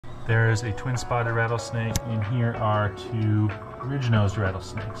There's a twin-spotted rattlesnake, and here are two ridge-nosed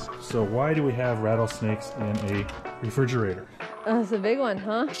rattlesnakes. So why do we have rattlesnakes in a refrigerator? Oh, it's a big one,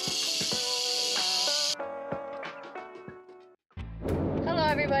 huh? Hello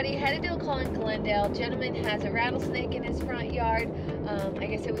everybody, had to do a call in Glendale. Gentleman has a rattlesnake in his front yard. I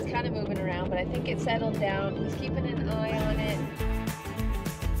guess it was kind of moving around, but I think it settled down. He's keeping an eye on it.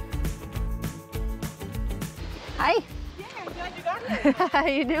 Hi. Yeah, I'm glad you got here. How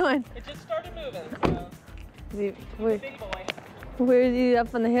you doing? It just started moving, so. Big boy. Where is he,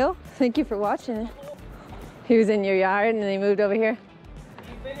 up on the hill? Thank you for watching it. He was in your yard and then he moved over here?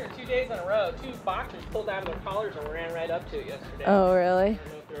 He's been here 2 days in a row. 2 boxers pulled out of their collars and ran right up to it yesterday. Oh, really? I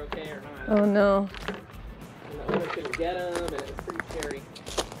don't know if they're okay or not. Oh, no. And the owner couldn't get them, and it was pretty scary.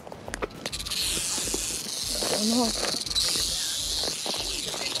 Oh, no.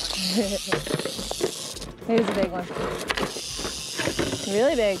 Here's a big one.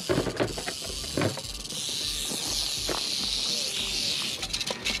 Really big.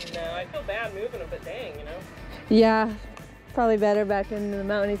 No, I feel bad moving them, but dang, you know? Yeah, probably better back into the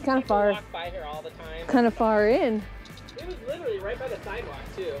mountain. He's kind of far. Walk by here all the time. Kind of far in. It was literally right by the sidewalk,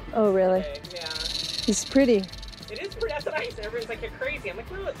 too. Oh, really? Today. Yeah. He's pretty. It is pretty. That's nice. Everyone's like, you're crazy. I'm like,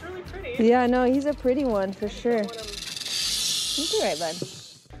 no, it's really pretty. Yeah, no, he's a pretty one for sure. He's all right, bud.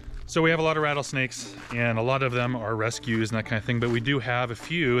 So we have a lot of rattlesnakes, and a lot of them are rescues and that kind of thing, but we do have a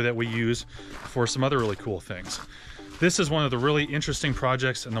few that we use for some other really cool things. This is one of the really interesting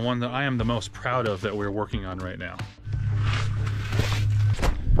projects and the one that I am the most proud of that we're working on right now.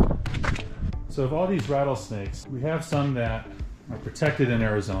 So of all these rattlesnakes, we have some that are protected in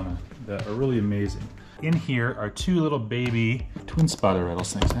Arizona that are really amazing. In here are 2 little baby twin-spotted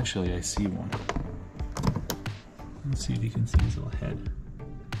rattlesnakes. Actually, I see one. Let's see if you can see his little head.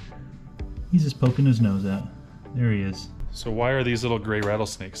 He's just poking his nose out. There he is. So why are these little gray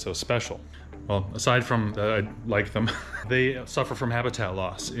rattlesnakes so special? Well, aside from that I like them, they suffer from habitat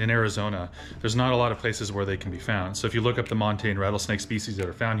loss. In Arizona, there's not a lot of places where they can be found. So if you look up the montane rattlesnake species that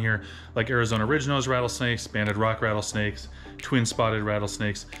are found here, like Arizona ridge-nosed rattlesnakes, banded rock rattlesnakes, twin-spotted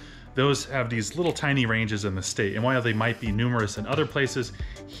rattlesnakes, those have these little tiny ranges in the state. And while they might be numerous in other places,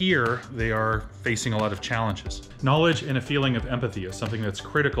 here they are facing a lot of challenges. Knowledge and a feeling of empathy is something that's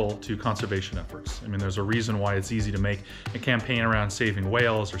critical to conservation efforts. I mean, there's a reason why it's easy to make a campaign around saving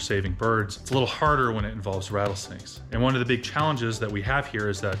whales or saving birds. It's a little harder when it involves rattlesnakes. And one of the big challenges that we have here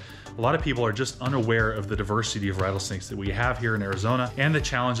is that a lot of people are just unaware of the diversity of rattlesnakes that we have here in Arizona and the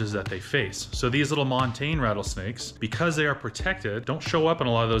challenges that they face. So these little montane rattlesnakes, because they are protected, don't show up in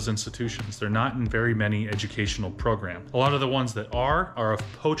a lot of those institutions. They're not in very many educational programs. A lot of the ones that are of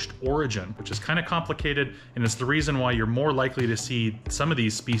poached origin, which is kind of complicated, and it's the reason why you're more likely to see some of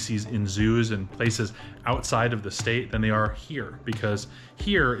these species in zoos and places outside of the state than they are here. Because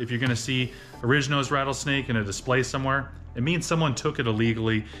here, if you're gonna see a ridge-nosed rattlesnake in a display somewhere, it means someone took it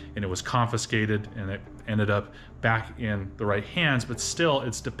illegally and it was confiscated and it ended up back in the right hands, but still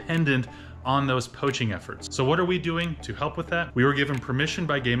it's dependent on those poaching efforts. So what are we doing to help with that? We were given permission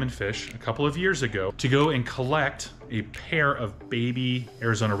by Game and Fish a couple of years ago to go and collect a pair of baby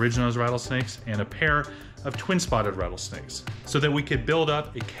Arizona ridge-nosed rattlesnakes and a pair of twin-spotted rattlesnakes so that we could build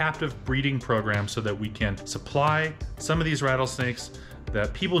up a captive breeding program so that we can supply some of these rattlesnakes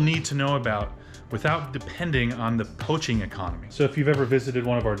that people need to know about without depending on the poaching economy. So if you've ever visited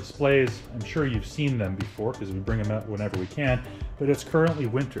one of our displays, I'm sure you've seen them before because we bring them out whenever we can, but it's currently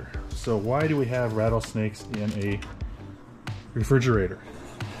winter. So why do we have rattlesnakes in a refrigerator?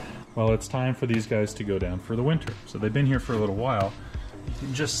 Well, it's time for these guys to go down for the winter. So they've been here for a little while. You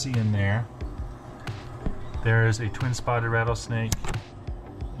can just see in there, there's a twin-spotted rattlesnake,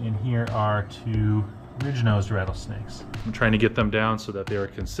 and here are 2 ridge-nosed rattlesnakes. I'm trying to get them down so that they are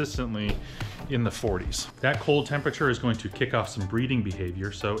consistently in the 40s. That cold temperature is going to kick off some breeding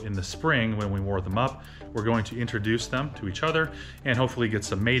behavior. So in the spring, when we warm them up, we're going to introduce them to each other and hopefully get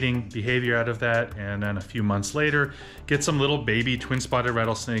some mating behavior out of that. And then a few months later, get some little baby twin-spotted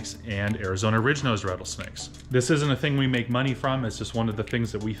rattlesnakes and Arizona ridge-nosed rattlesnakes. This isn't a thing we make money from. It's just one of the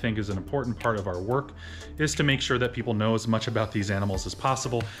things that we think is an important part of our work, is to make sure that people know as much about these animals as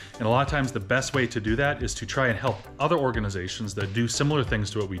possible. And a lot of times the best way to do that is to try and help other organizations that do similar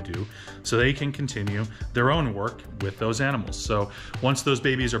things to what we do so they can continue their own work with those animals. So once those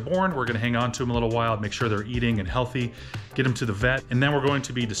babies are born, we're going to hang on to them a little while, make sure they're eating and healthy, get them to the vet, and then we're going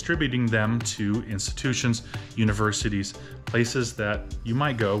to be distributing them to institutions, universities, places that you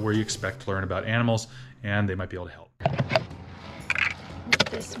might go where you expect to learn about animals and they might be able to help.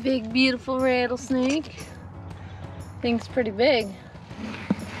 This big, beautiful rattlesnake. Thing's pretty big.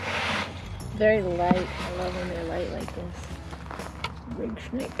 Very light. I love when they're light like this. Big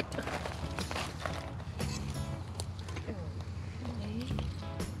snake.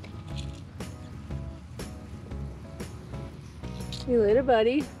 See you later,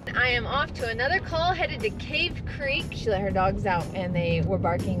 buddy. I am off to another call, headed to Cave Creek. She let her dogs out and they were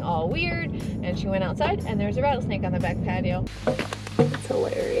barking all weird, and she went outside and there's a rattlesnake on the back patio. It's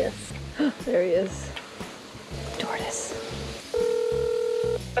hilarious. There he is. Tortoise.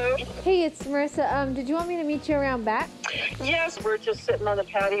 Hello? Hey, it's Marissa. Did you want me to meet you around back? Yes, we're just sitting on the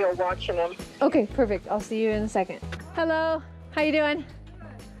patio watching them. Okay, perfect. I'll see you in a second. Hello. How you doing?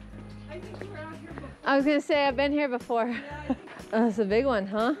 I think you were out here before. I was gonna say I've been here before. Yeah. Oh, it's a big one,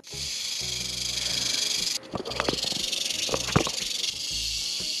 huh?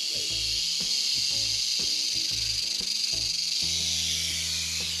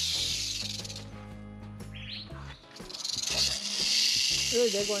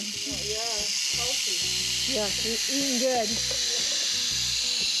 Really big one. Oh, yeah, healthy. Yeah, eating good.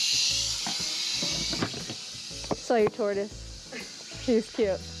 Saw your tortoise. He's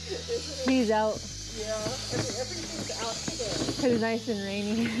cute. He's out. Yeah, everything's out today. It's nice and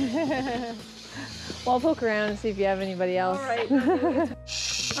rainy. Well, I'll poke around and see if you have anybody else. All right.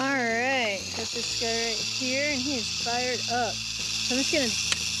 All right, got this guy right here, and he's fired up. So I'm just gonna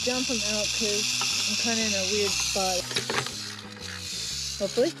dump him out because I'm kind of in a weird spot.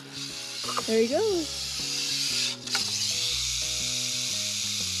 Hopefully. There he goes.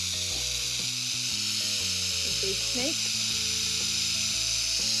 A big snake.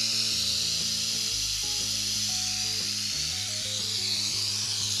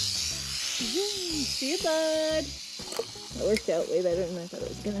 See you, bud. That worked out way better than I thought it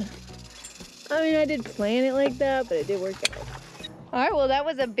was gonna. I mean, I did plan it like that, but it did work out. All right, well, that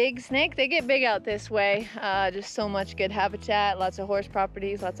was a big snake. They get big out this way. Just so much good habitat, lots of horse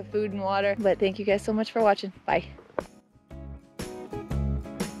properties, lots of food and water. But thank you guys so much for watching. Bye.